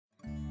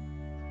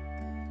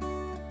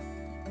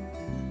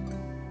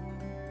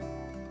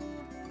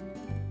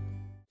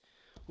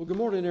Well, good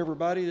morning,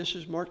 everybody. This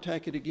is Mark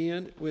Tackett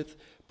again, with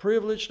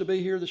privilege to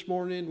be here this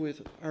morning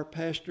with our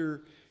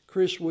pastor,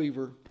 Chris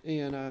Weaver.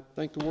 And I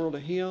thank the world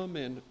of him,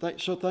 and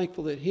so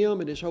thankful that him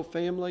and his whole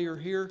family are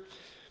here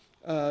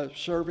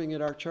serving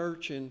at our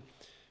church. And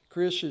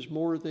Chris is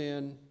more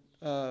than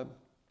a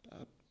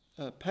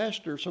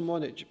pastor,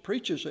 someone that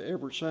preaches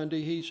every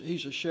Sunday.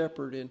 He's a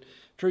shepherd in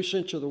true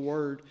sense of the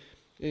word.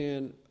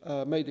 And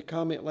made the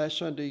comment last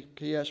Sunday,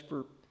 he asked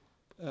for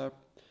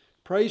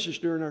praises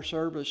during our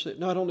service that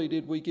not only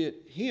did we get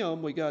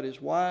him, we got his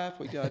wife,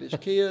 we got his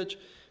kids,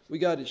 we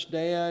got his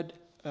dad,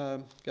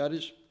 got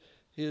his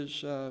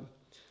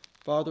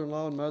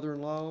father-in-law and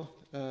mother-in-law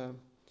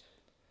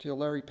till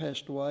Larry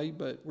passed away.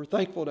 But we're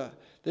thankful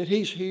that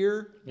he's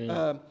here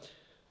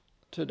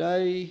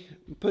today.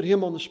 Put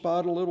him on the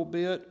spot a little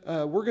bit.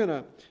 We're going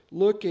to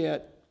look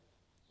at,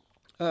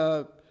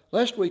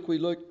 last week we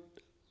looked,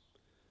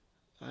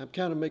 I'm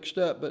kind of mixed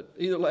up, but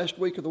either last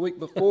week or the week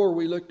before,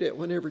 we looked at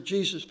whenever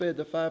Jesus fed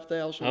the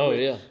 5,000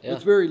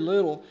 with very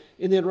little.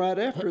 And then right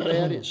after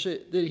that, it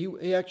said that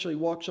he actually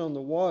walks on the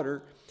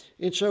water.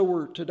 And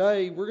so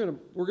today we're going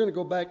to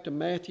go back to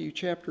Matthew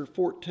chapter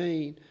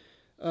 14,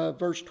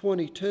 verse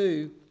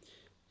 22.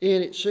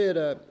 And it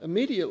said,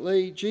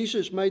 immediately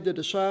Jesus made the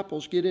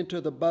disciples get into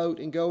the boat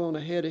and go on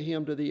ahead of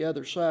him to the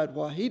other side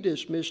while he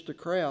dismissed the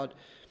crowd.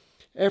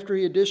 After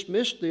he had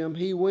dismissed them,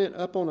 he went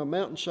up on a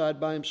mountainside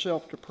by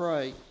himself to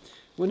pray.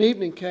 When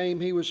evening came,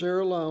 he was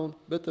there alone,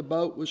 but the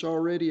boat was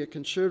already a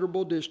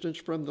considerable distance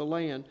from the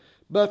land,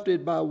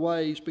 buffeted by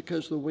waves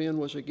because the wind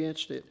was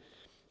against it.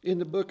 In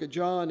the book of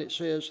John, it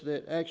says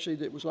that actually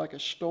it was like a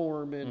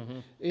storm,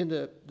 and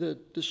the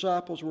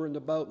disciples were in the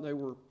boat,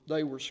 and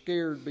they were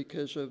scared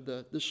because of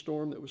the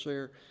storm that was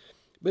there.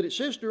 But it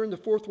says during the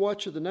fourth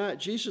watch of the night,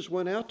 Jesus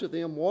went out to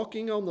them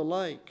walking on the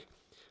lake.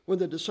 When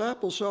the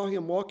disciples saw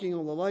him walking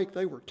on the lake,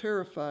 they were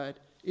terrified.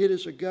 "It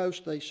is a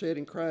ghost," they said,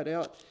 and cried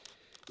out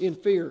in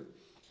fear.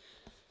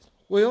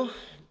 Well,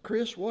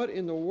 Chris, what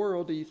in the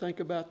world do you think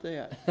about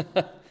that?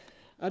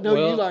 I know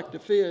you like to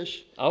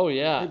fish. Oh,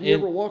 yeah. Have you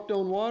ever walked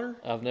on water?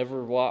 I've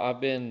never walked. I've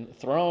been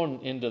thrown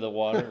into the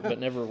water, but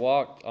never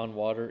walked on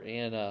water.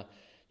 And,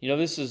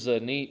 this is a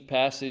neat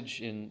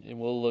passage, and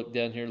we'll look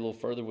down here a little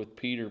further with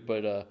Peter,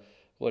 but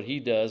what he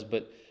does.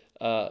 But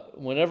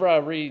whenever I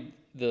read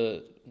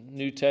the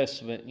New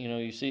Testament,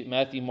 you see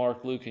Matthew,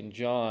 Mark, Luke, and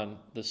John,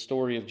 the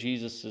story of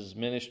Jesus'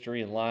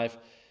 ministry and life,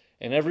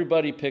 and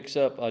everybody picks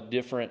up a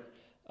different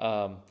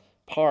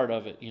part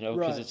of it,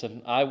 because it's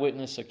an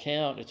eyewitness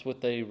account. It's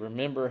what they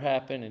remember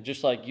happened, and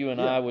just like you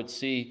and I would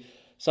see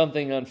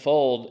something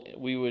unfold,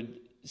 we would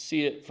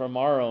see it from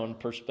our own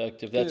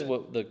perspective. That's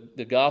what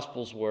the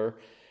Gospels were.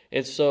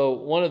 And so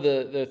one of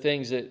the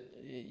things that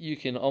you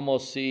can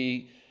almost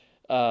see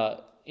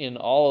in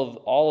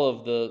all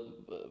of the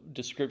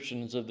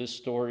descriptions of this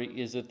story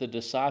is that the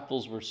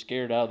disciples were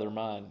scared out of their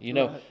mind.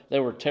 They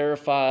were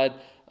terrified.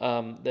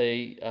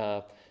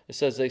 It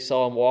says they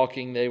saw him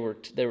walking. They were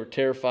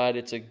terrified.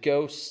 It's a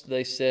ghost,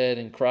 they said,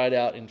 and cried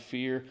out in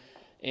fear.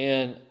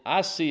 And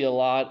I see a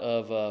lot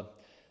of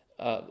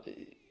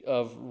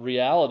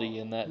reality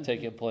in that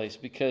taking place,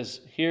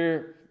 because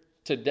here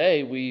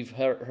today we've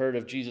heard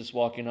of Jesus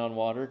walking on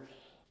water,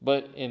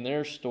 but in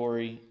their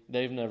story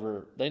they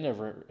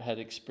never had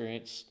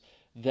experienced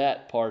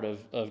that part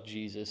of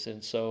Jesus,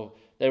 and so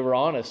they were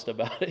honest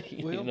about it.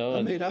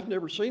 I've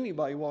never seen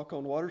anybody walk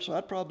on water, so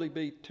I'd probably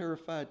be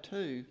terrified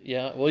too.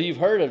 Yeah, well, you've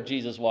heard of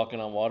Jesus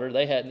walking on water.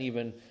 It hadn't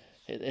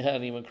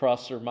even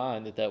crossed their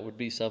mind that would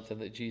be something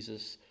that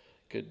Jesus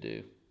could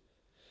do.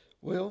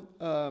 Well,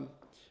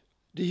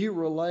 do you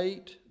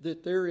relate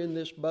that they're in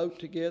this boat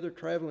together,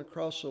 traveling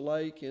across the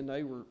lake, and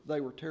they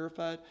were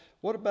terrified?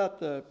 What about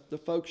the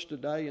folks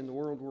today in the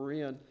world we're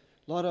in?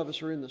 A lot of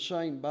us are in the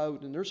same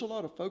boat, and there's a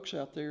lot of folks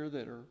out there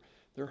that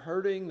they're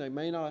hurting. They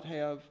may not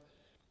have,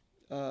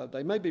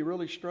 they may be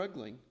really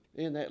struggling,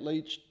 and that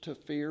leads to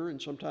fear and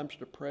sometimes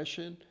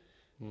depression.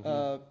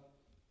 Mm-hmm.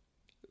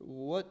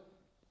 What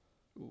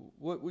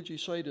would you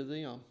say to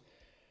them?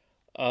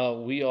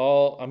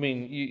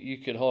 You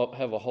could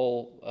have a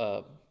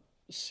whole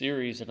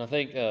series, and I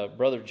think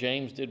Brother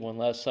James did one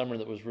last summer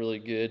that was really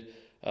good.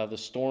 The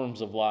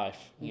storms of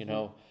life.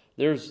 Mm-hmm.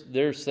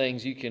 There's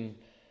things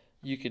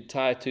you could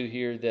tie to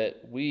here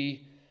that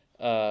we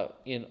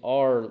in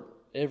our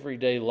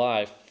everyday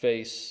life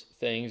face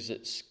things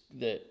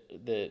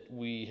that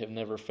we have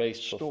never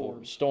faced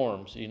before.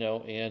 Storms,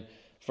 and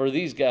for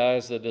these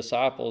guys, the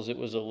disciples, it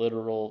was a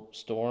literal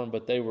storm,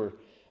 but they were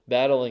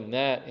battling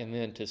that, and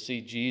then to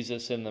see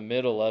Jesus in the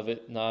middle of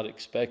it, not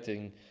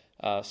expecting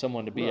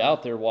someone to be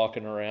out there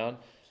walking around,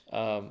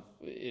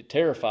 it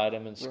terrified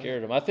them and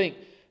scared them. I think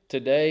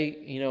today,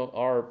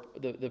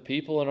 the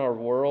people in our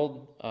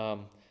world,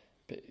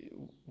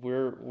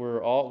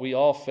 we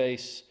all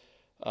face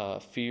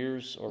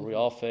fears, or we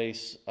all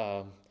face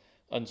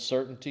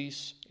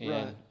uncertainties,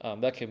 and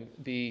that can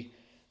be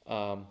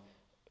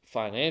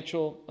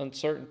financial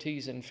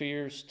uncertainties and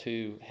fears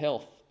to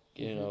health,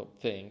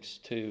 things,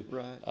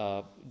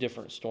 to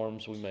different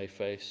storms we may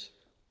face.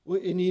 Well,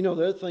 and the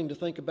other thing to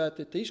think about,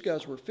 that these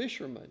guys were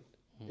fishermen.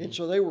 And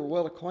so they were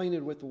well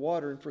acquainted with the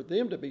water. And for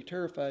them to be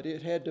terrified,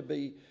 it had to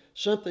be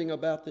something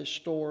about this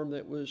storm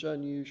that was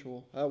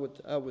unusual, I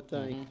would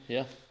think. Mm-hmm.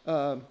 Yeah.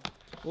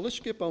 Well, let's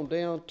skip on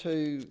down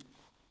to,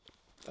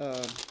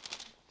 but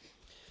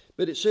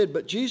it said,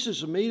 but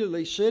Jesus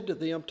immediately said to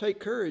them, take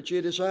courage,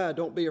 it is I,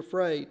 don't be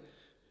afraid.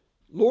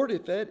 Lord,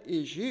 if that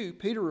is you,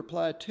 Peter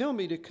replied, tell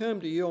me to come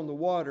to you on the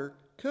water.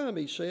 Come,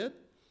 he said.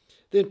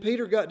 Then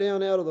Peter got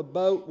down out of the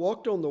boat,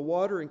 walked on the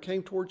water, and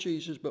came toward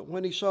Jesus. But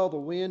when he saw the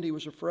wind, he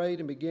was afraid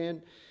and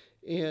beginning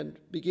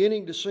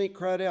to sink,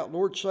 cried out,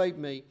 Lord, save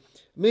me.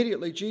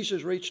 Immediately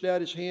Jesus reached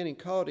out his hand and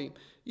caught him.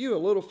 You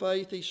of little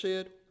faith, he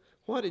said,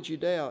 why did you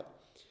doubt?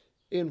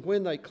 And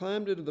when they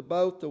climbed into the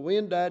boat, the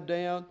wind died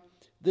down.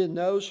 Then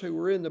those who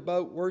were in the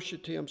boat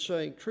worshipped him,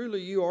 saying,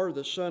 truly you are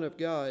the Son of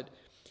God.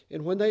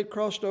 And when they had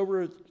crossed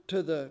over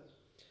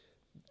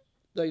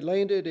they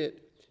landed at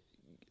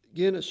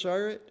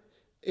Gennesaret.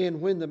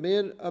 And when the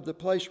men of the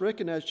place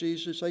recognized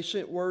Jesus, they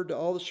sent word to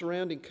all the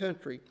surrounding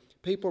country.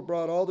 People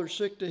brought all their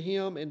sick to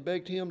him and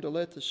begged him to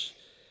let the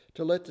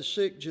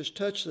sick just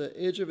touch the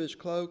edge of his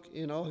cloak,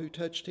 and all who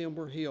touched him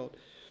were healed.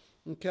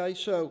 Okay,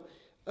 so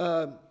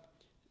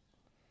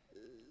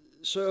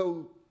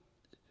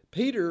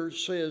Peter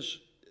says,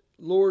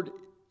 Lord,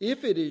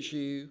 if it is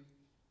you,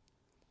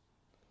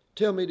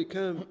 tell me to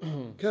come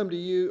to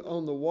you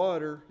on the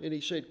water. And he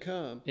said,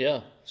 come.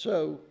 Yeah.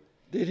 So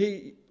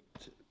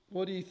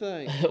what do you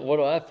think? What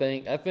do I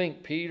think? I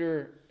think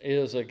Peter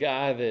is a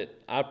guy that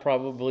I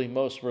probably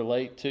most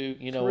relate to,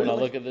 when I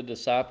look at the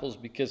disciples,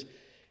 because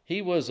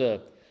he was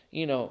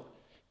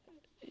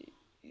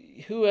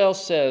who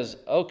else says,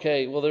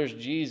 okay, well, there's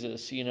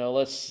Jesus,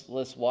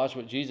 let's watch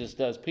what Jesus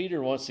does.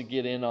 Peter wants to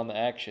get in on the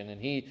action,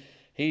 and he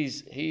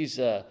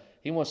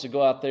wants to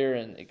go out there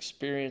and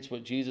experience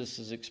what Jesus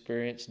has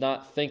experienced,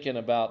 not thinking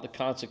about the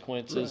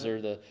consequences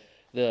or the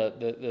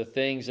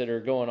things that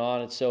are going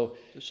on. And so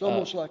it's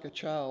almost like a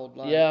child.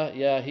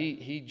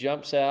 He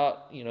jumps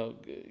out,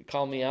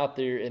 call me out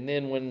there. And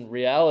then when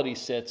reality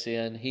sets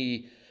in,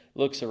 he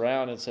looks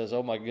around and says,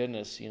 oh my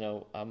goodness,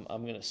 I'm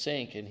going to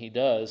sink. And he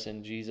does.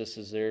 And Jesus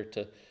is there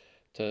to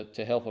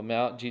help him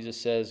out. Jesus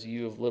says,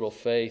 you of little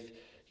faith,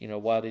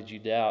 why did you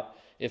doubt?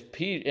 If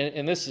Peter,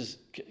 and this is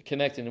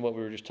connecting to what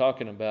we were just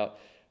talking about,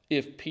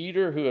 if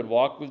Peter, who had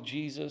walked with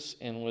Jesus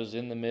and was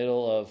in the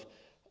middle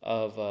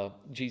of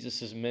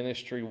Jesus'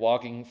 ministry,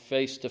 walking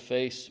face to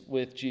face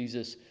with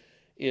Jesus,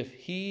 if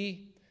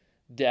he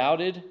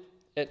doubted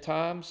at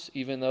times,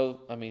 even though,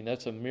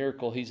 that's a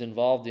miracle he's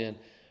involved in,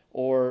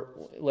 or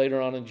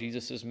later on in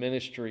Jesus'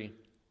 ministry,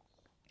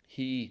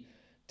 he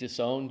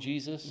disowned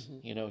Jesus.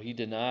 Mm-hmm. He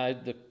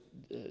denied the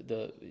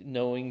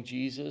knowing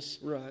Jesus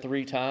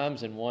 3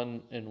 times in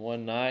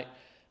one night.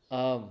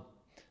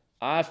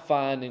 I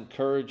find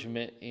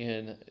encouragement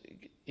in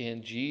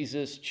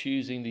Jesus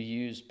choosing to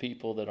use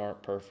people that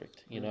aren't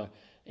perfect, know,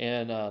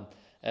 and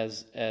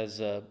as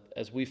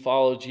we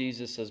follow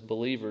Jesus as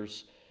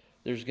believers,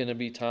 there's going to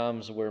be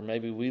times where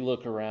maybe we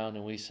look around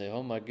and we say,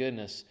 "Oh my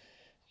goodness,"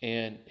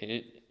 and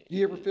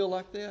You ever feel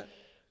like that?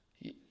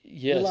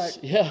 Yes. Like,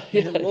 yeah.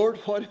 Lord,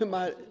 what am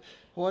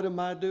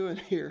I doing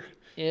here?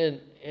 And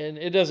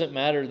it doesn't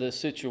matter the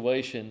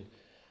situation.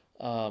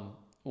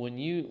 When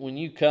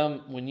you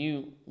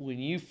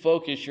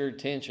focus your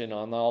attention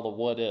on all the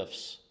what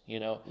ifs,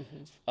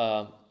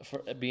 for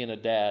being a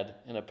dad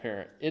and a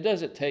parent, it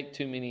doesn't take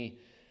too many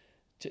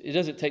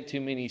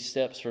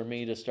steps for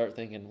me to start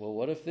thinking, well,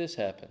 what if this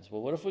happens?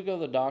 Well, what if we go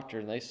to the doctor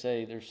and they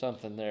say there's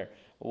something there?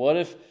 What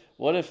if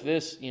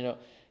this,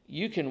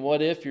 you can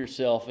what if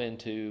yourself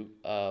into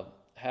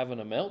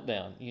having a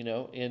meltdown,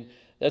 and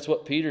that's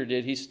what Peter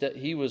did.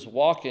 He was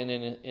walking,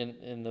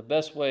 and the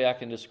best way I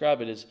can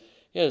describe it is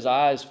he had his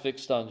eyes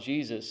fixed on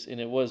Jesus,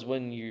 and it was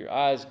when your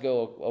eyes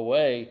go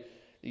away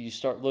that you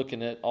start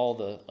looking at all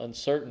the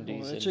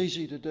uncertainties. Well, it's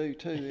easy to do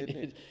too, isn't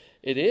it?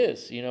 It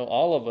is.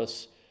 All of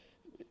us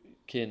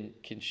can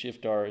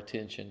shift our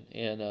attention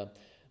and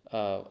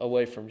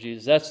away from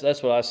Jesus.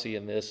 That's what I see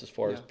in this as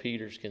far as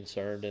Peter's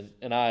concerned,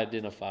 and I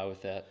identify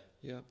with that.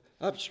 Yeah,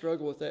 I've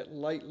struggled with that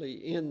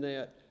lately in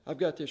that I've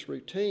got this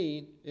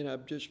routine, and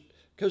I've just,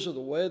 because of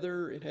the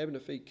weather and having to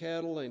feed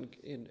cattle and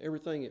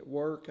everything at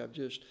work, I've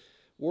just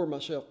wore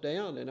myself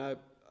down, and I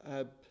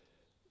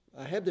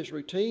have this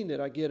routine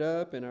that I get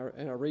up and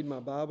I read my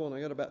Bible, and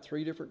I got about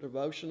 3 different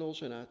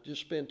devotionals, and I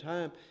just spend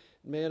time.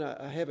 Man,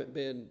 I haven't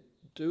been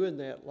doing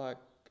that like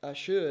I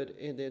should,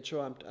 and then so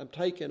I'm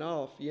taking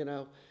off,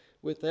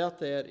 without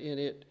that, and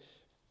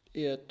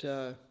it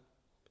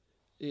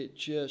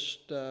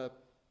just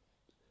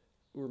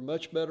we're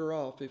much better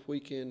off if we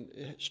can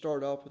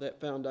start off with that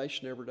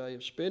foundation every day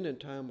of spending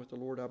time with the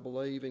Lord, I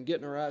believe, and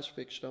getting our eyes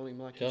fixed on Him,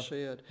 like you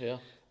said. Yeah.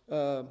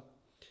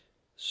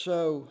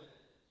 So.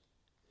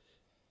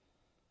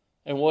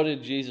 And what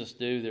did Jesus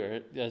do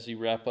there as he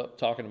wrap up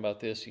talking about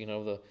this?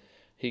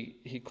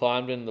 He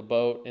climbed in the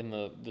boat and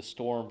the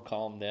storm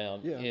calmed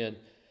down. Yeah. And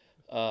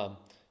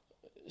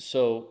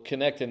so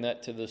connecting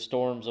that to the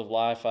storms of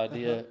life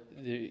idea,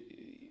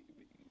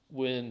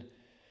 when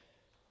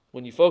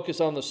you focus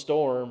on the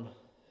storm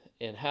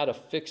and how to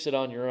fix it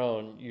on your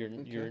own,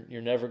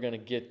 you're never going to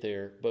get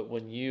there. But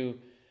when you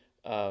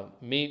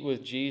meet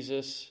with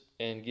Jesus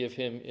and give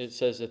him, it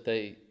says that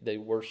they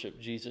worship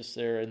Jesus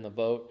there in the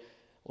boat.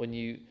 When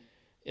you,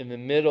 in the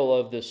middle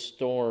of the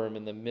storm,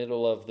 in the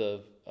middle of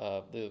the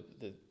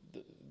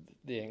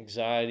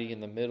anxiety, in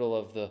the middle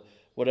of the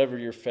whatever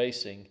you're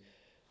facing,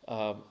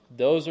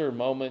 those are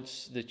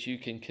moments that you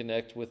can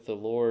connect with the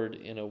Lord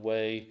in a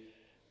way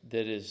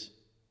that is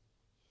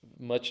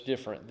much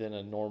different than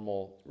a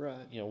normal,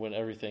 Right. When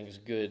everything's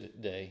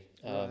good day.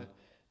 Right.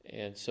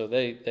 And so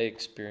they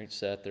experience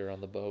that there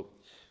on the boat.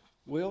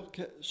 Well,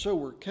 so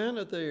we're kind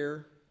of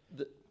there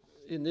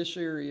in this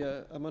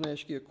area. I'm going to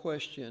ask you a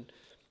question.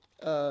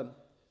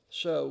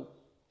 So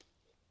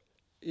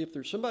if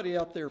there's somebody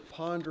out there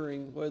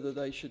pondering whether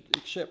they should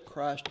accept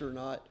Christ or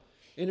not,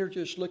 and they're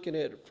just looking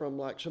at it from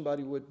like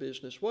somebody would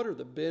business, what are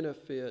the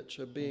benefits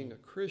of being a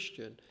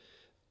Christian?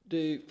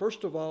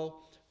 First of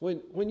all,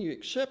 when you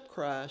accept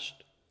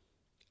Christ,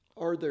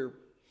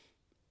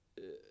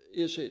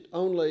 is it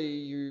only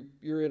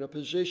you're in a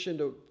position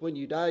to, when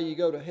you die, you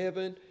go to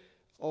heaven,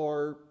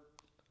 or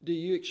do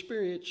you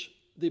experience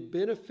the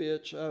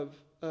benefits of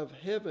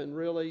heaven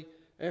really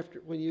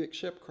when you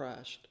accept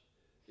Christ?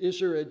 Is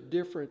there a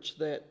difference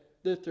that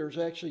there's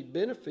actually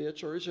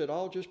benefits, or is it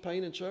all just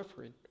pain and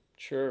suffering?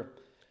 Sure.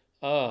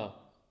 When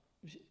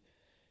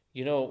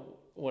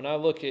I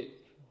look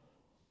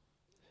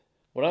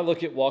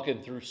at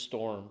walking through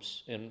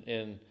storms, and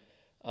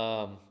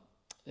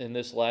in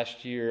this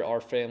last year,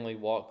 our family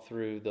walked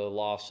through the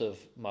loss of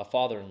my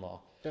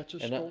father-in-law. That's a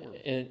storm.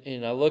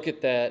 And I look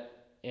at that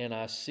and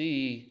I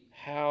see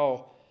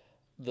how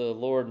the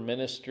Lord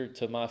ministered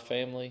to my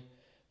family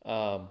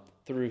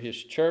through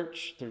his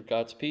church, through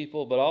God's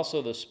people, but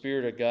also the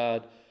Spirit of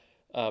God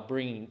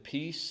bringing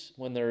peace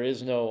when there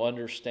is no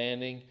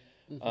understanding.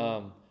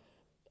 Mm-hmm.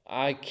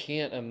 I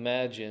can't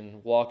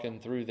imagine walking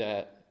through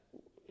that,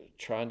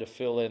 trying to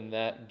fill in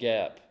that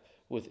gap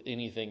with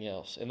anything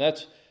else. And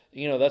that's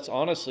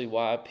honestly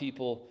why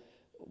people,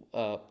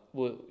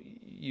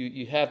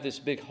 you have this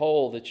big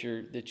hole that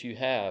you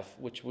have,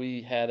 which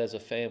we had as a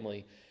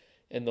family,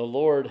 and the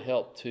Lord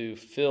helped to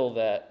fill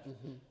that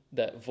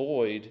that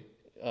void,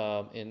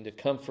 and to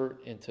comfort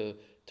and to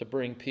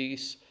bring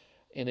peace.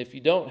 And if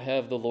you don't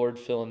have the Lord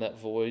fill in that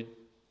void,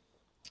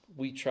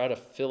 we try to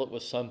fill it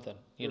with something.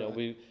 Right.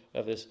 We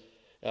have this.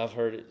 I've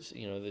heard it.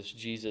 This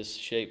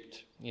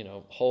Jesus-shaped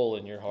hole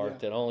in your heart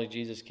that only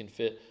Jesus can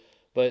fit.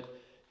 But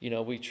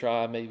we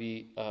try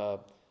maybe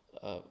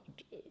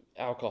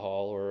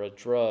alcohol or a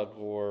drug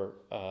or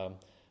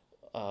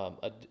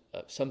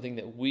something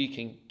that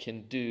we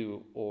can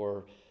do,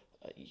 or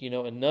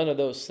and none of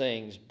those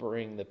things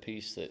bring the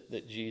peace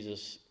that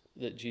Jesus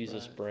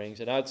right. brings.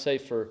 And I'd say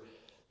for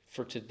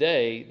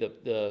today,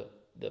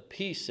 the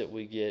peace that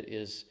we get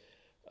is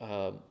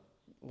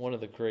one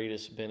of the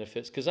greatest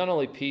benefits, because not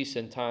only peace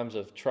in times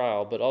of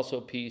trial, but also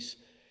peace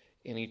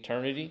in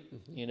eternity.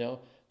 Mm-hmm.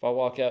 If I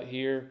walk out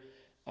here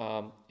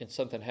and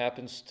something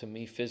happens to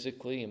me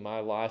physically and my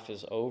life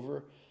is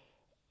over,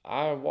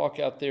 I walk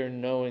out there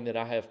knowing that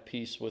I have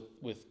peace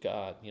with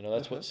God.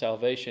 That's what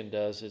salvation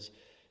does, is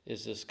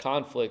this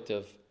conflict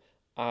of,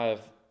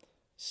 I've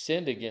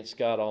sinned against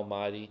God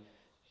Almighty,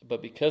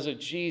 but because of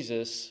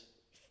Jesus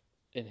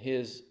and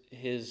his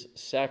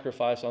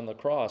sacrifice on the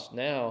cross,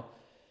 now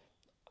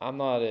I'm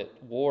not at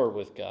war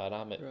with God.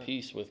 I'm at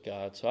peace with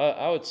God. So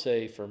I would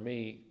say for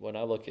me, when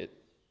I look at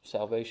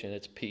salvation,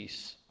 it's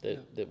peace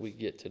that we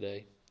get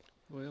today.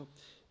 Well,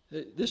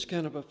 this is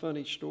kind of a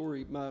funny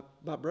story. My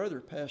brother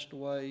passed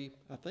away,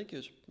 I think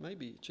it's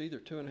either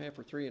 2.5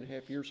 or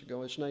 3.5 years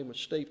ago. His name was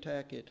Steve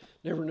Tackett.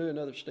 Never knew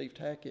another Steve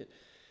Tackett.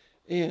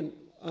 And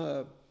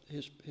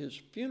his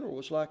funeral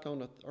was like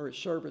or his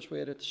service we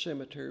had at the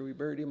cemetery. We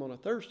buried him on a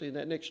Thursday, and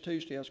that next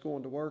Tuesday I was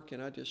going to work,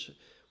 and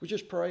was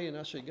just praying.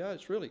 I said, God,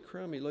 it's really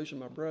crummy losing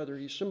my brother.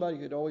 He's somebody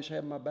who'd always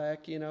have my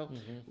back,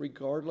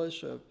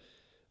 regardless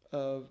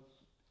of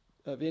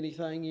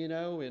anything,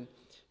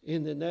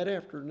 and then that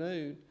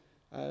afternoon,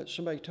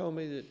 somebody told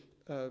me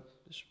that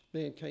this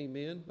man came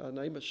in by the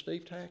name of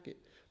Steve Tackett.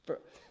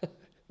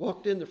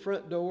 Walked in the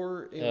front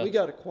door, and we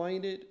got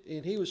acquainted,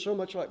 and he was so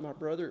much like my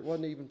brother, it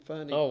wasn't even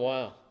funny. Oh,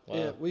 wow.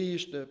 Yeah, we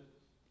used to,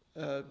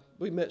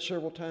 we met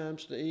several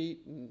times to eat,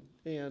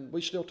 and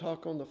we still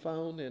talk on the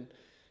phone, and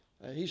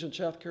he's in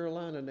South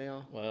Carolina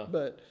now. Wow.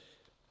 But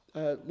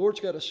Lord's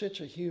got a sense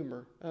of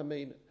humor. I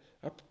mean,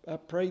 I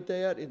prayed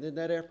that, and then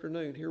that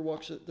afternoon, here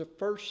walks the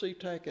first Steve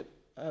Tackett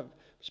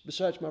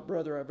besides my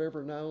brother I've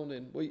ever known,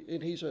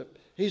 and he's a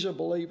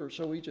believer,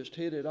 so we just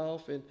hit it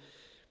off, and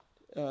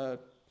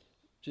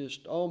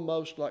just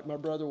almost like my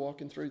brother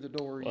walking through the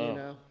door,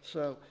 Wow.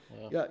 So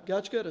Wow.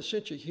 God's got a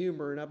sense of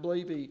humor, and I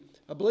believe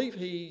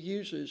he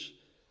uses,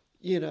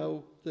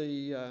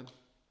 the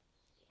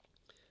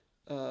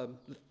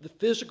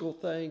physical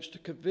things to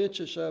convince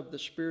us of the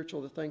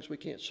spiritual, the things we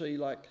can't see.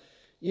 Like,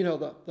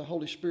 the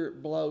Holy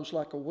Spirit blows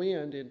like a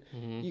wind, and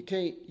you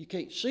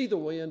can't see the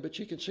wind, but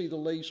you can see the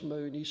leaves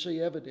move, and you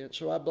see evidence.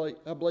 So I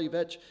believe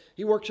that's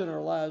He works in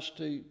our lives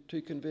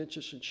to convince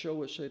us and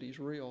show us that He's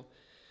real.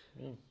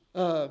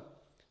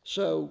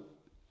 So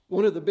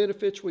one of the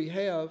benefits we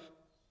have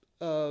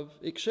of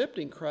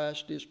accepting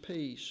Christ is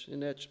peace,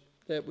 and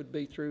that would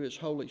be through His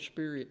Holy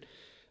Spirit.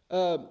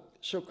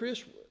 So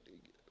Chris,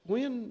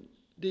 when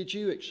did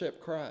you accept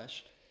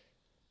Christ?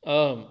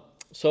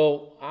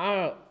 So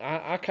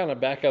I kind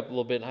of back up a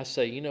little bit and I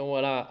say, you know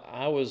what,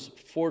 I was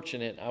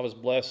fortunate, I was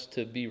blessed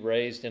to be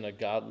raised in a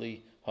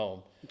godly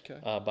home,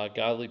 by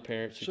godly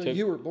parents. So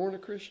you were born a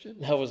Christian?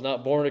 I was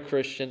not born a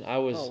Christian.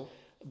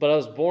 But I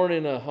was born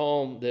in a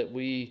home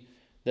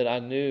that I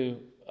knew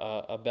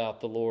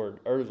about the Lord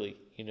early,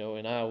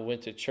 and I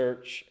went to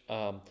church,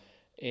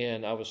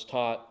 and I was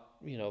taught,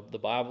 the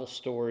Bible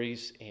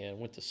stories, and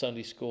went to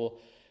Sunday school,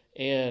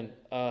 and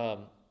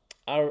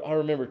I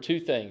remember two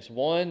things.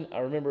 One, I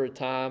remember a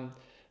time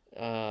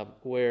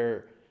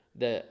where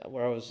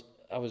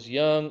I was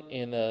young,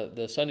 and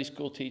the Sunday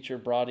school teacher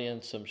brought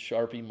in some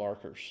Sharpie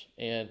markers,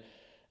 and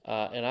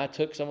I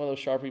took some of those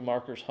Sharpie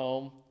markers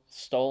home,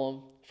 stole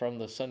them from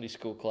the Sunday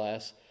school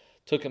class,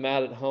 took them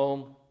out at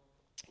home.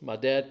 My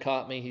dad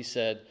caught me. He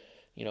said,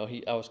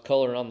 I was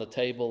coloring on the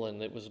table,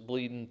 and it was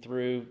bleeding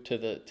through to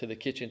the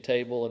kitchen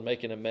table and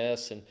making a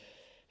mess,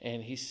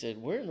 and he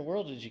said, "Where in the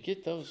world did you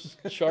get those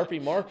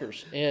Sharpie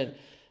markers?" And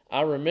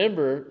I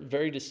remember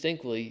very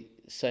distinctly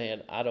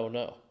saying, "I don't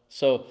know."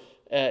 So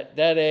at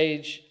that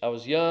age, I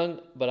was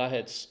young, but I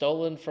had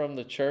stolen from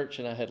the church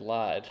and I had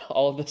lied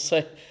all the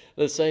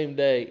same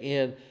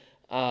day.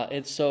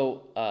 And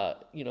so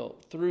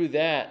through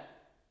that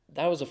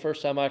was the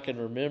first time I can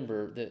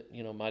remember that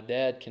my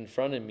dad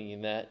confronted me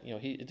in that.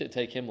 It didn't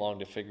take him long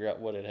to figure out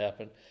what had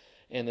happened,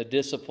 and the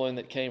discipline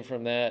that came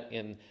from that,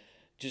 and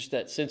just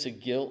that sense of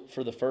guilt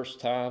for the first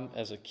time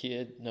as a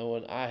kid,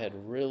 knowing I had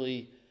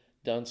really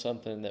done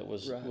something that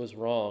was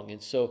wrong.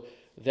 And so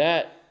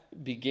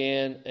that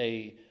began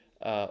a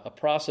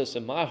process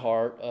in my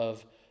heart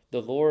of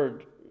the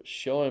Lord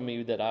showing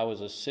me that I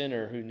was a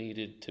sinner who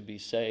needed to be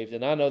saved.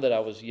 And I know that I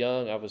was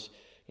young. I was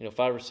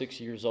 5 or 6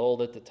 years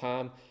old at the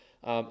time.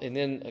 And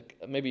then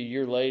maybe a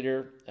year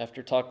later,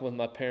 after talking with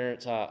my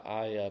parents,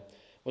 I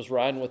was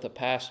riding with a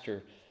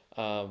pastor,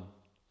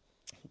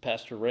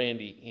 Pastor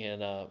Randy,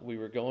 and we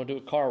were going to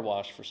a car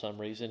wash for some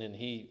reason, and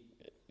he,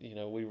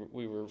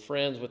 we were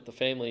friends with the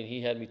family, and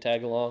he had me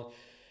tag along,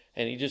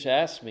 and he just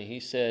asked me, he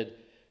said,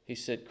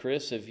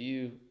 "Chris, have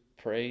you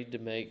prayed to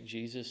make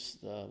Jesus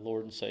the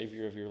Lord and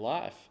Savior of your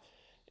life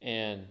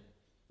and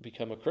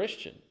become a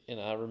Christian?" And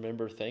I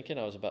remember thinking,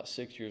 I was about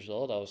 6 years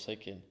old, I was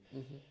thinking,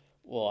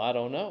 well, I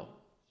don't know.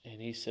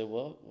 And he said,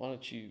 "Well, why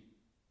don't you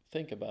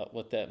think about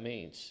what that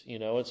means?"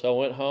 And so I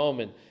went home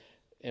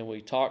and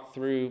we talked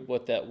through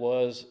what that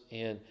was,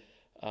 and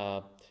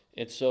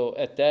so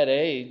at that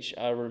age,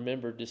 I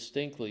remember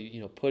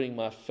distinctly, putting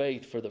my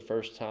faith for the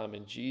first time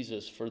in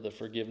Jesus for the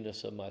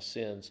forgiveness of my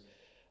sins,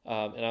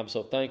 and I'm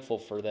so thankful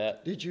for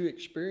that. Did you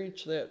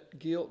experience that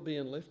guilt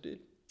being lifted?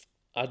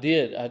 I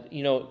did,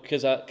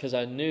 because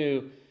I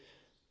knew,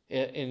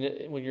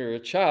 and when you're a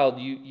child,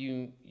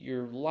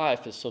 your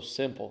life is so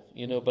simple,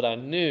 but I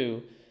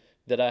knew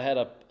that I had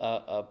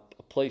a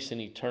place in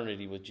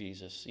eternity with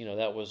Jesus.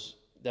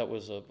 That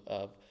was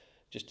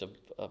just a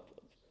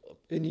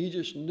and you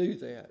just knew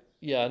that.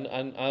 Yeah,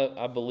 and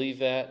I believe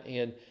that.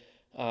 And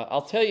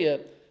I'll tell you,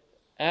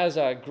 as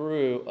I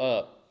grew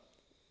up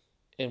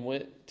and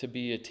went to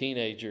be a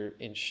teenager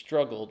and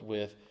struggled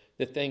with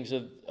the things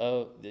of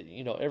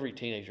every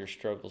teenager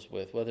struggles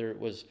with, whether it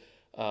was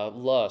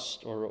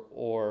lust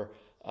or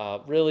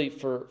really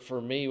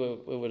for me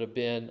it would have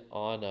been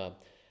on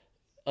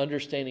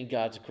understanding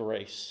God's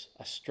grace.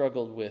 I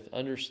struggled with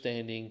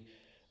understanding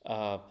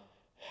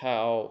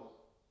how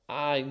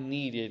I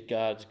needed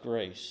God's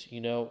grace,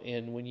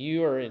 and when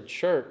you are in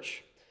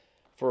church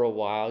for a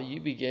while, you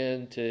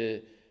begin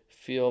to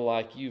feel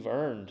like you've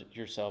earned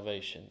your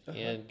salvation.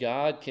 And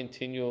God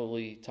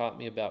continually taught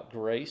me about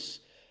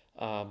grace,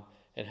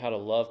 and how to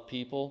love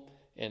people,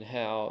 and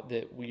how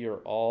that we are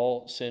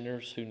all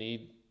sinners who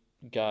need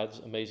God's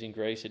amazing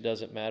grace. It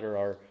doesn't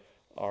matter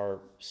our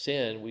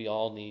sin, we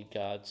all need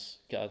God's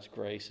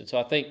grace. And so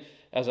I think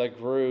as I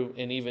grew,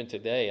 and even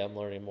today, I'm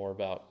learning more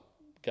about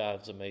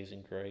God's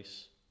amazing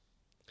grace.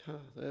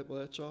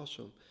 That's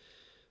awesome.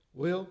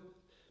 Well,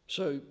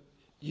 so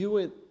you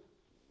went,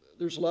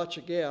 there's lots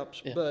of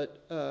gaps,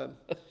 but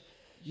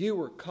you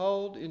were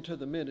called into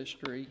the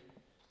ministry.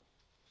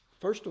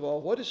 First of all,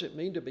 what does it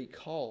mean to be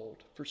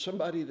called? For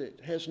somebody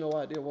that has no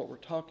idea what we're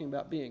talking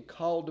about, being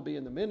called to be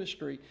in the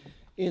ministry.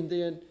 And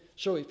then,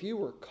 so if you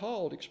were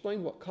called,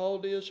 explain what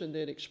called is, and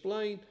then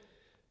explain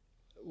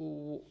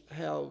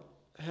how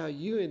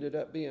you ended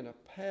up being a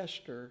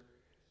pastor,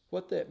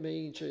 what that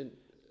means, and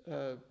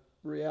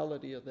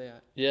reality of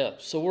that. Yeah,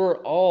 so we're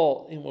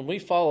all, when we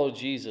follow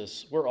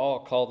Jesus, we're all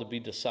called to be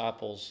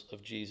disciples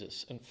of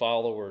Jesus and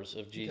followers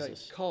of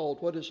Jesus. Okay,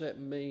 called, what does that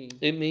mean?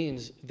 It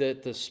means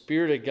that the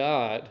Spirit of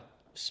God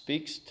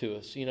speaks to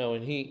us,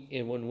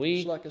 and when we,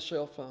 It's like a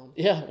cell phone.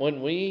 yeah,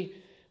 when we,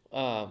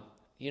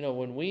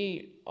 when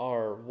we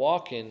are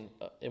walking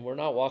and we're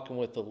not walking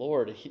with the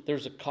Lord,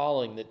 there's a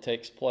calling that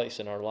takes place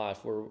in our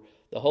life where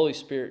the Holy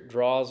Spirit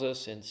draws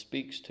us and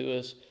speaks to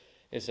us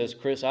and says,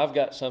 Chris, I've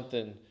got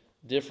something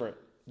different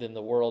than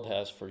the world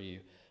has for you.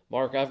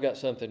 Mark, I've got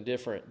something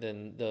different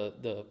than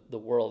the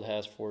world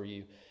has for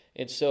you.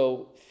 And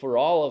so for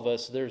all of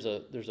us, there's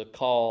a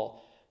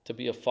call to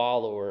be a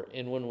follower.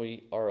 And when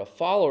we are a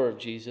follower of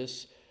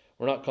Jesus,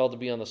 we're not called to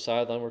be on the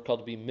sideline. We're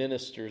called to be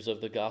ministers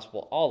of the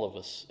gospel, all of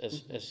us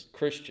as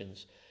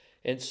Christians.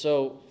 And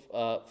so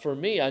for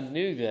me, I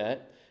knew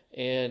that.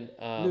 And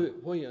Knew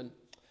it when?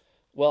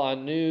 well, I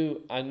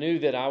knew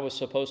that I was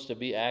supposed to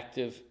be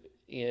active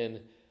in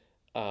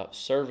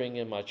serving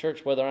in my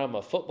church, whether I'm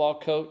a football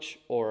coach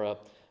or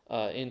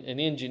an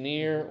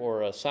engineer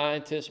or a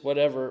scientist,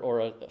 whatever,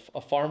 or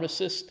a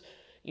pharmacist.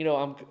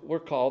 We're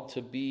called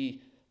to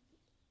be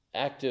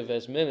active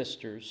as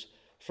ministers.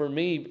 For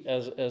me,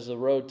 as the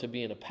road to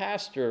being a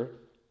pastor,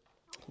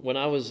 when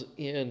I was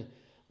in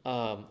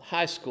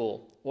high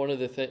school, one of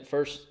the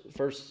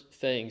first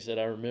things that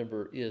I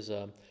remember is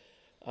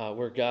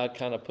where God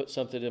kind of put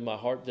something in my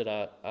heart that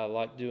I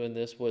like doing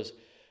this was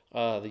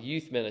the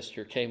youth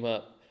minister came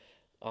up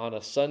on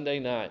a Sunday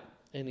night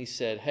and he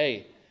said,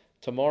 hey,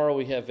 tomorrow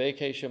we have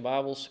Vacation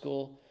Bible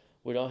School.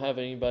 We don't have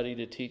anybody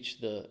to teach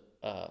the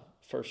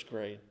first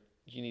grade.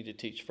 You need to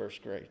teach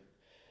first grade.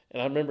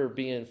 And I remember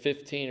being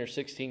 15 or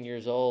 16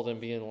 years old and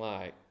being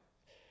like,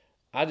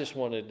 I just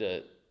wanted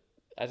to,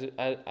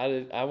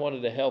 I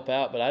wanted to help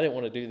out, but I didn't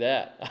want to do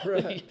that.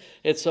 Right.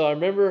 And so I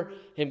remember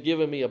him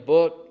giving me a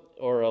book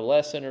or a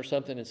lesson or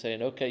something and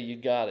saying, okay, you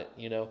got it,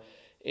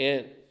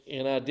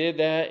 And I did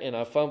that, and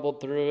I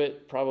fumbled through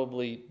it,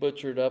 probably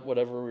butchered up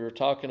whatever we were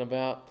talking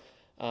about.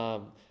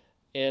 And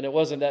it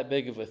wasn't that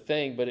big of a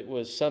thing, but it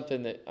was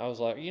something that I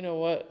was like, you know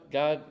what,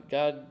 God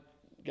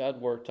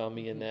worked on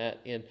me in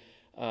that. And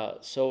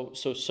so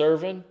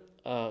serving,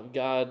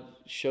 God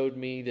showed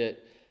me that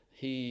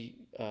He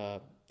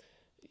had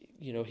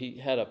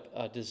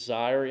a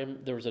desire.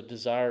 There was a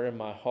desire in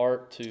my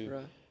heart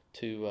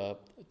to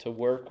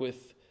work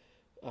with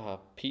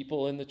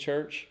people in the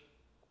church,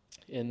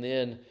 and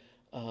then.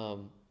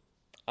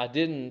 I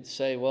didn't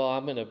say, well,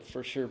 I'm going to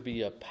for sure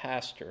be a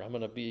pastor. I'm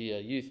going to be a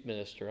youth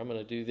minister. I'm going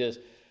to do this.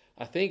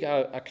 I think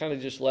I kind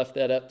of just left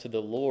that up to the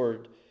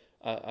Lord.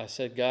 I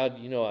said, God,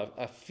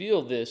 I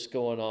feel this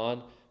going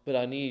on, but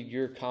I need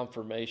your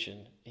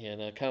confirmation. And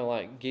kind of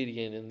like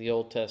Gideon in the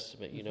Old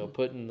Testament,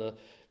 putting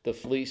the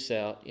fleece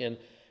out. And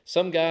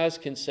some guys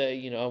can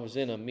say, I was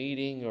in a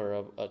meeting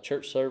or a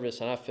church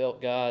service and I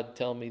felt God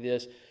tell me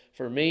this.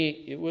 For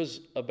me, it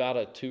was about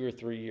a 2 or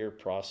 3 year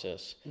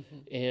process.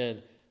 Mm-hmm.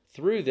 And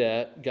through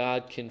that,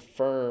 God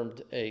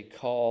confirmed a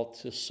call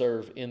to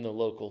serve in the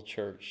local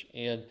church.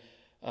 And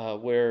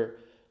where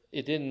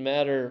it didn't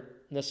matter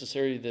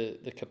necessarily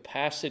the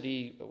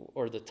capacity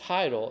or the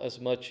title as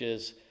much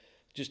as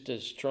just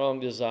a strong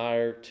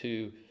desire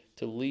to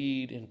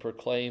lead and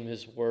proclaim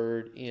His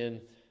word in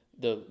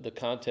the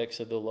context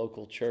of the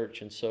local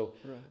church. And so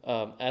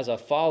as I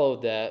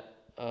followed that,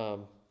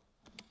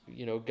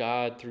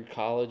 God, through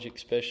college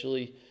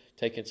especially,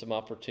 taking some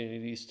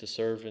opportunities to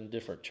serve in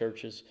different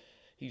churches,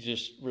 He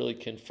just really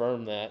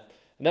confirmed that.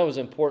 And that was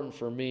important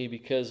for me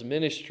because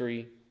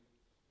ministry,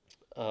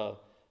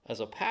 as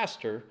a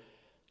pastor,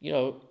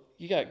 you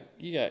got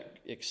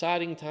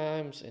exciting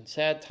times and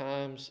sad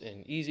times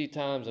and easy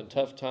times and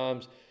tough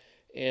times,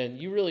 and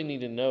you really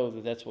need to know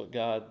that that's what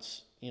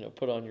God's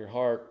put on your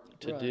heart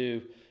to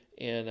do,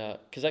 and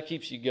because that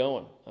keeps you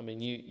going. I mean,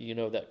 you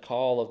know that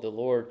call of the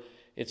Lord.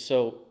 It's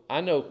so I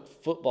know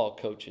football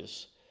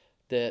coaches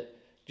that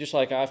just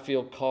like I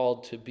feel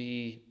called to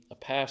be a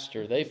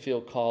pastor, they feel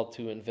called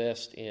to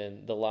invest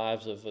in the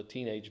lives of a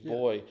teenage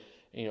boy,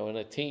 in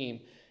a team,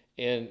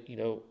 and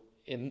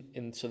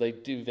and so they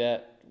do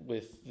that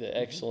with the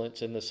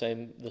excellence and the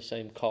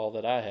same call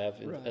that I have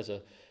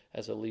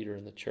as a leader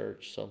in the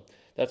church. So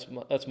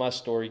that's my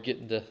story,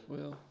 getting to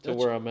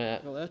where I'm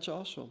at. Well, that's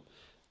awesome.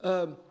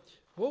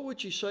 What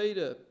would you say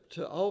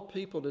to all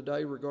people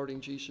today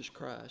regarding Jesus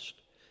Christ?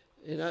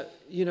 And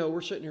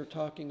we're sitting here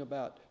talking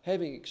about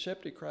having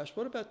accepted Christ.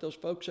 What about those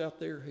folks out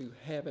there who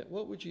haven't?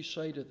 What would you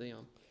say to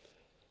them?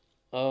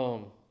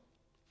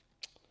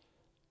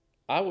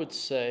 I would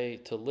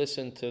say to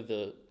listen to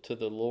the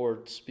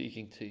Lord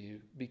speaking to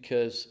you,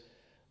 because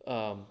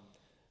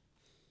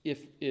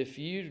if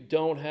you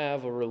don't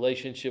have a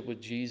relationship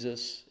with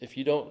Jesus, if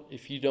you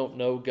don't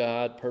know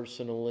God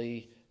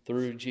personally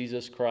through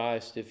Jesus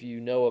Christ, if you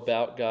know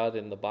about God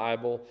in the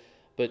Bible,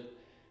 but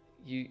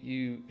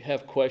you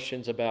have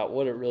questions about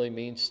what it really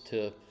means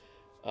to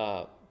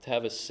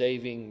have a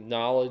saving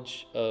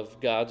knowledge of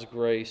God's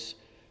grace,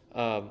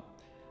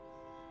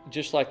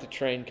 just like the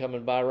train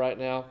coming by right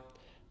now,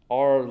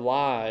 our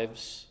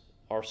lives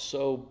are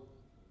so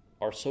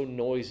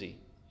noisy,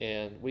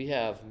 and we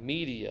have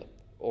media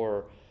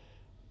or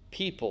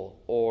people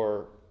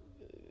or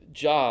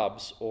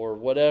jobs or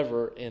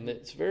whatever, and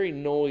it's very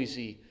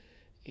noisy.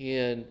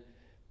 And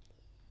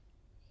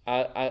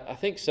I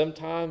think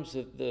sometimes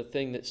the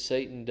thing that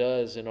Satan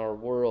does in our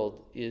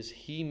world is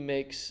he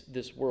makes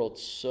this world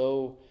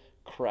so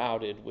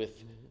crowded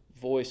with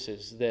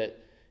voices that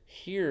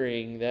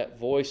hearing that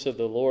voice of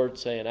the Lord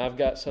saying, I've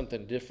got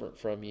something different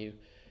from you,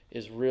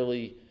 is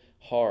really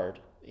hard.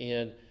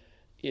 And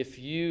if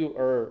you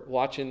are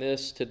watching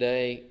this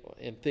today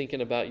and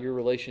thinking about your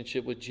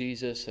relationship with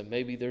Jesus, and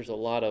maybe there's a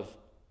lot of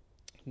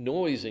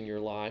noise in your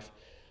life,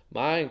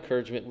 my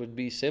encouragement would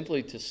be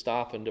simply to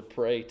stop and to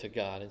pray to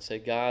God and say,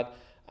 God,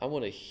 I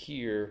want to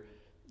hear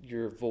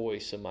your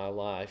voice in my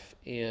life.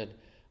 And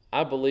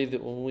I believe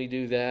that when we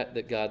do that,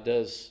 that God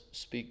does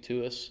speak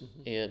to us.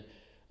 And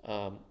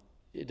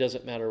it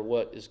doesn't matter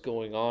what is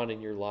going on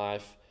in your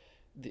life.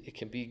 You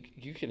can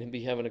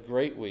be having a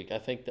great week. I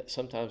think that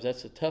sometimes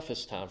that's the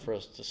toughest time for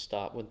us to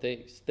stop. When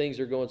things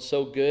are going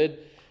so good,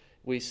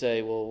 we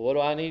say, well, what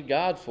do I need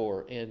God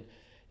for?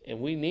 And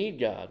we need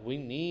God. We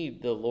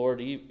need the Lord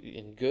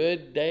in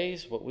good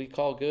days, what we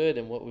call good,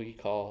 and what we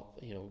call,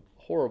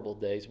 horrible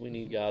days. We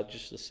need God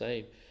just the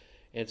same.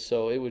 And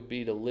so it would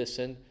be to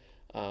listen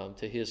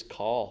to His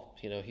call.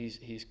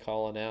 He's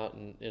calling out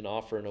and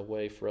offering a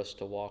way for us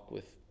to walk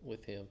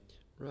with Him.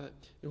 Right.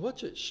 And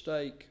what's at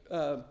stake?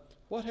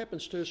 What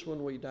happens to us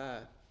when we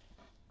die?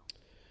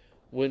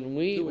 Do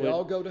we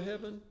all go to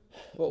heaven?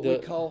 What we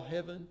call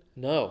heaven?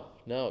 No.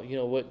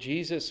 What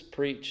Jesus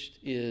preached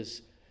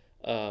is,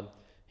 when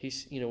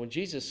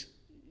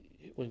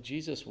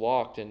Jesus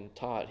walked and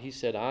taught, He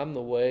said, I'm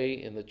the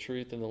way and the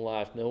truth and the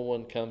life. No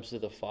one comes to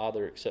the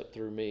Father except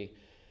through me.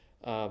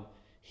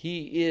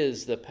 He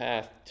is the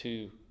path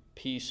to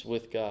peace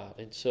with God.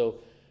 And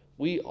so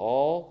we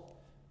all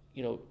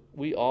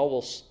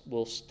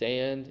will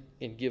stand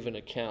and give an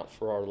account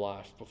for our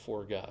life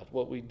before God,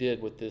 what we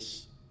did with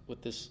this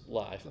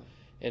life.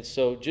 And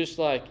so just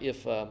like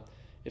if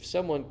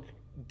someone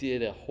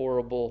did a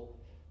horrible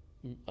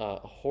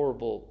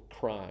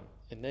crime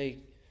and they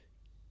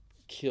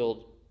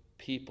killed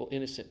people,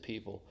 innocent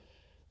people,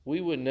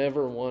 we would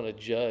never want a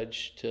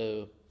judge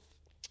to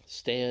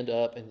stand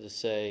up and to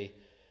say,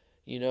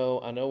 I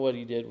know what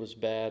he did was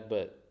bad,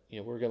 but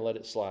we're going to let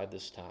it slide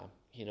this time.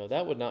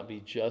 That would not be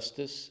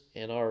justice,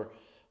 and our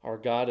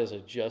God is a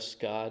just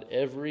God.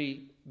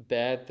 Every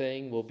bad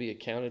thing will be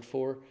accounted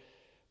for.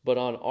 But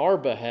on our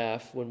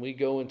behalf, when we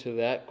go into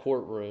that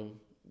courtroom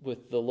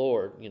with the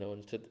Lord,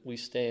 we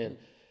stand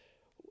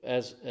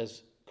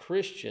as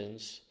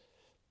Christians,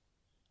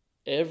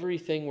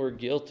 everything we're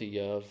guilty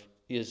of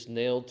is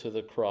nailed to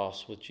the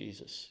cross with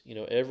Jesus.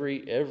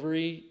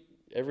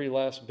 Every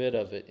last bit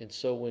of it. And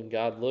so when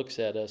God looks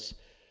at us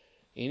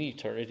in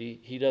eternity,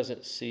 He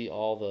doesn't see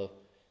all the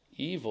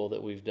evil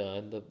that we've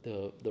done,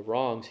 the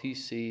wrongs. He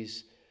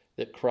sees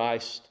that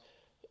Christ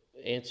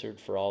answered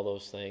for all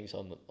those things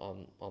on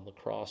the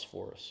cross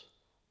for us.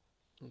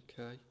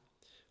 Okay.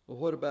 Well,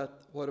 what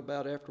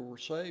about after we're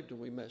saved and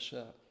we mess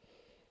up?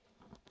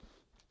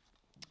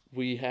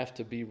 We have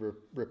to be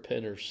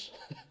repenters,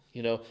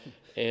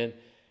 and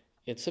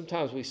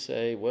sometimes we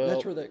say, well,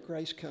 that's where that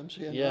grace comes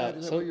in. Yeah, right?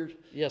 Is that what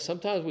you're...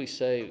 Sometimes we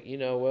say,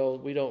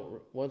 we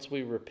don't. Once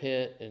we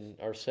repent and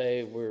are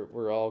saved,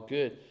 we're all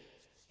good.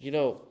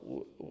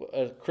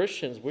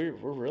 Christians, we're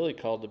really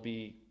called to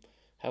be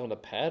having a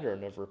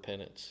pattern of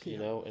repentance.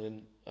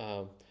 And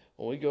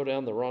when we go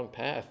down the wrong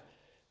path,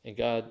 and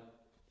God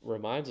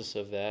reminds us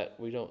of that,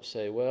 we don't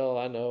say, well,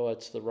 I know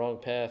it's the wrong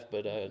path,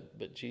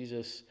 but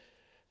Jesus,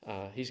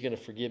 He's going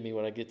to forgive me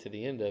when I get to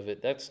the end of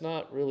it. That's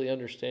not really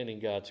understanding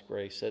God's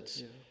grace.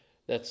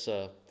 That's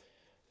a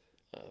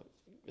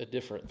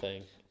different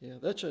thing. Yeah,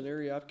 that's an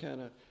area I've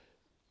kind of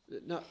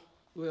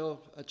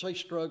I'd say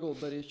struggle,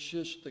 but it's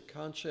just the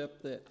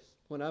concept that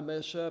when I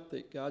mess up,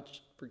 that God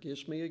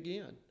forgives me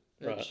again.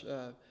 That's,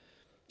 right.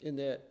 In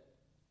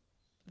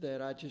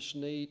that I just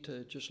need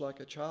to, just like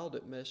a child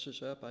that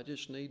messes up, I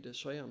just need to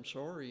say I'm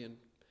sorry,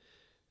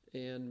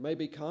 and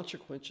maybe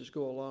consequences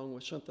go along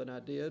with something I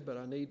did, but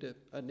I need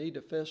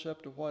to fess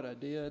up to what I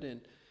did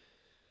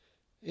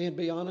and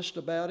be honest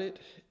about it,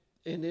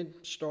 and then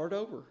start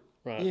over.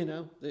 Right.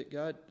 That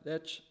God,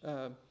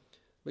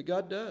 but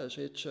God does.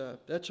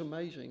 That's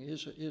amazing.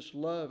 His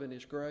love and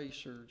His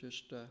grace are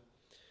just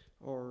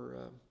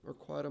are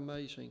quite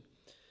amazing.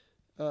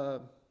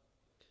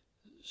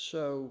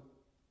 So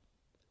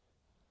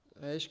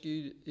I ask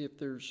you if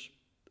there's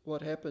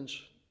what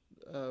happens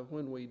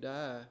when we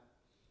die.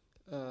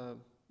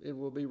 It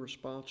will be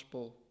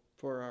responsible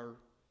for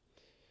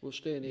we'll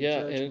stand in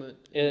judgment.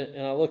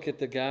 And I look at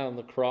the guy on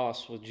the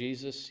cross with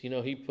Jesus.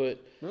 He put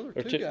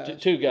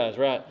two guys,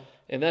 right?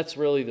 And that's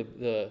really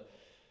the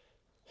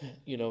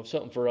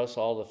something for us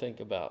all to think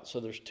about. So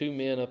there's two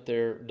men up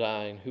there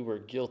dying who were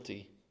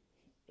guilty,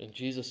 and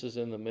Jesus is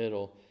in the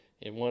middle,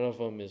 and one of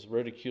them is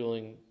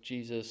ridiculing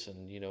Jesus,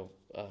 and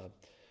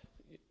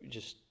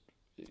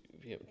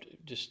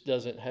just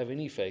doesn't have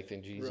any faith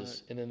in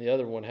Jesus. Right. And then the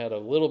other one had a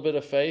little bit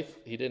of faith.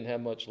 He didn't have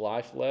much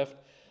life left,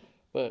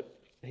 but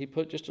he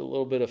put just a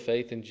little bit of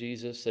faith in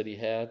Jesus that he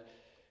had.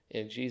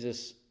 And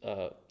Jesus,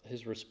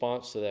 his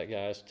response to that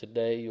guy is,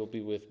 today you'll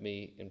be with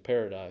me in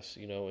paradise,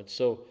 And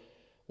so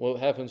what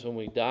happens when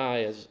we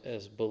die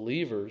as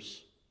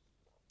believers,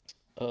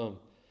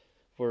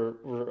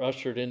 we're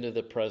ushered into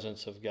the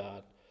presence of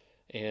God,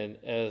 and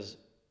as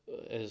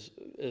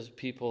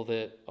people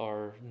that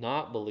are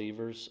not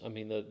believers, I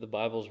mean the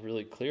Bible's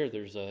really clear.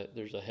 There's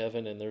a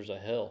heaven and there's a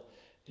hell,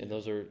 and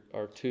those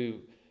are two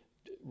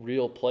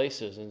real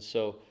places. And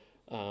so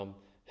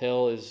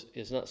hell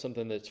is not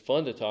something that's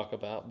fun to talk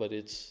about, but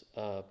it's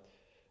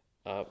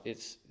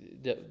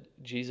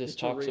Jesus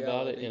talks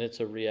about it, and it's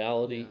a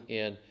reality,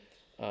 and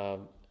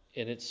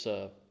it's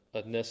a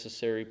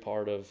necessary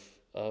part of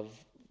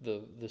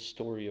the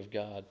story of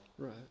God.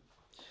 Right.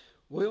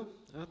 Well,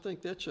 I think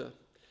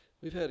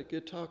we've had a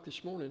good talk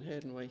this morning,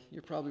 hadn't we?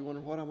 You're probably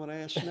wondering what I'm going to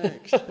ask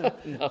next.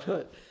 No.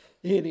 But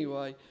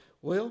anyway,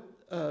 well,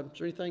 is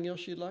there anything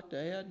else you'd like to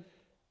add?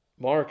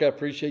 Mark, I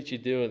appreciate you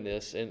doing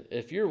this. And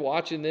if you're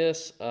watching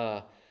this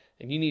and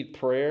you need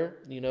prayer,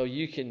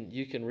 you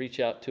can reach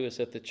out to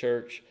us at the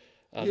church.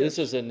 Yes. This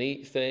is a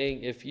neat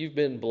thing. If you've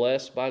been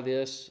blessed by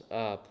this,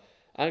 I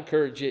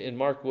encourage you, and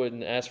Mark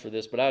wouldn't ask for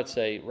this, but I would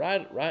say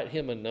write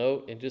him a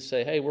note and just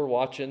say, hey, we're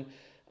watching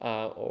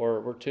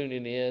or we're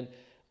tuning in,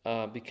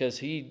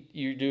 because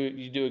you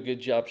do a good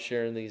job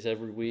sharing these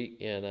every week,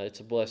 and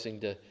it's a blessing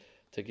to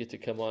get to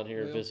come on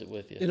here and visit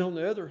with you. And on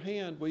the other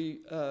hand,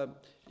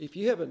 if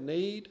you have a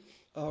need,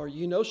 or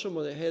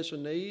someone that has a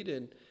need,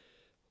 and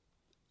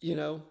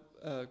you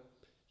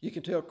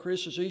can tell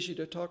Chris is easy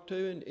to talk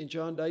to, and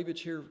John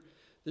David's here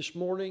this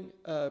morning,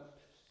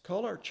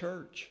 call our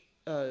church.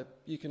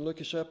 You can look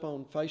us up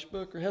on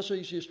Facebook, or how's the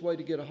easiest way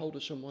to get a hold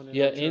of someone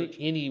in our church?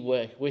 Any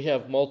way. We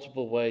have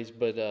multiple ways,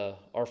 but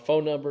our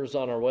phone number is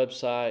on our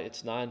website.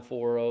 It's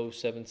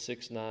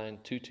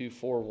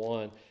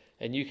 940-769-2241,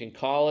 and you can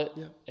call it,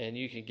 and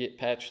you can get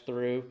patched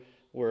through.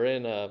 We're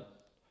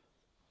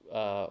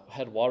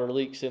had water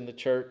leaks in the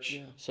church,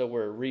 so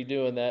we're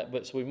redoing that.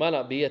 But so we might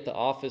not be at the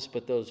office,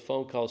 but those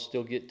phone calls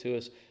still get to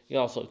us. You can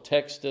also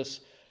text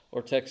us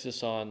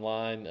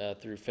online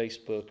through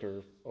Facebook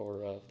or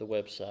the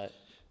website.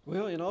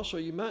 Well, and also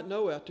you might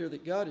know out there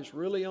that God is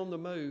really on the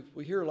move.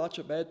 We hear lots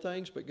of bad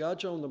things, but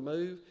God's on the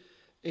move.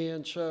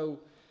 And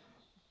so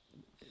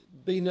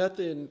be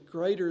nothing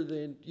greater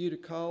than you to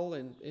call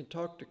and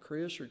talk to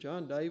Chris or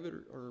John David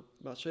or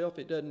myself.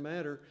 It doesn't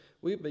matter.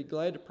 We'd be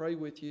glad to pray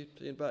with you,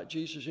 to invite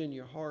Jesus in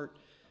your heart.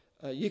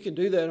 You can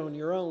do that on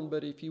your own,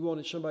 but if you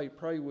wanted somebody to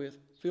pray with,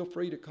 feel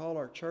free to call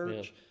our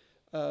church.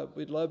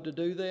 We'd love to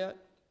do that.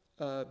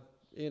 And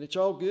it's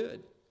all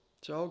good.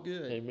 It's all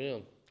good.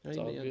 Amen. It's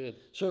all good.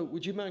 So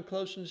would you mind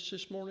closing us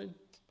this morning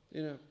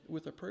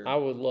with a prayer? I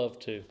would love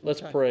to.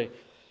 Let's pray.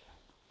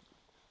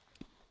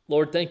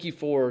 Lord, thank you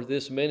for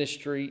this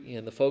ministry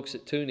and the folks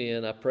that tune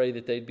in. I pray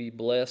that they'd be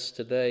blessed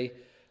today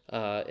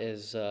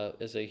as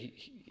they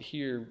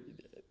hear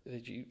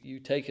that you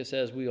take us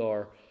as we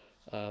are.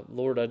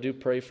 Lord, I do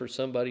pray for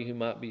somebody who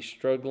might be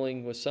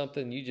struggling with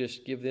something. You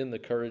just give them the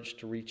courage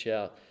to reach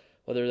out,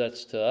 whether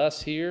that's to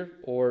us here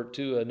or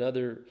to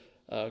another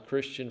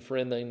Christian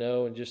friend they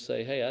know, and just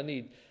say, hey, I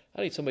need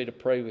somebody to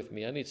pray with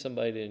me. I need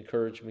somebody to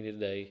encourage me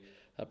today.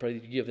 I pray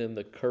that you give them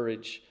the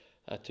courage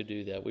to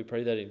do that. We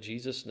pray that in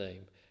Jesus'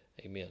 name.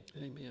 Amen.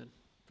 Amen.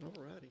 All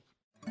righty.